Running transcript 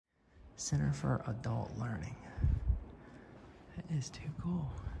Center for Adult Learning. That is too cool.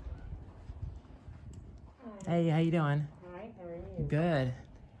 Hi. Hey, how you doing? Hi, how are you? Good.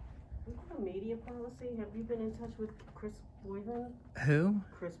 We have a media policy. Have you been in touch with Chris Boyven? Who?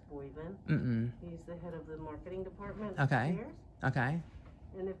 Chris Boyven. Mm-mm. He's the head of the marketing department. Okay. Upstairs. Okay.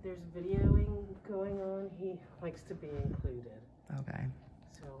 And if there's videoing going on, he likes to be included. Okay.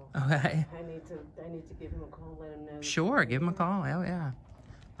 So Okay. I need to give him a call, let him know. Sure, give him a call. Oh yeah.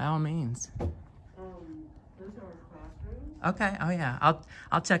 By all means. Those are our classrooms. Okay. Oh yeah.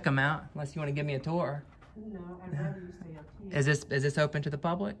 I'll check them out unless you want to give me a tour. No, I'd rather you stay up here. Is this open to the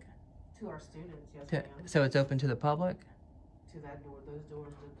public? To our students, yes, ma'am. So it's open to the public? To that door, those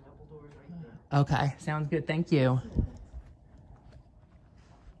doors, the double doors right there. Okay. Sounds good. Thank you.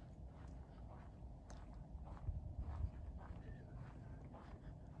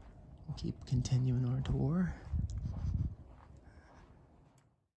 Keep continuing our tour.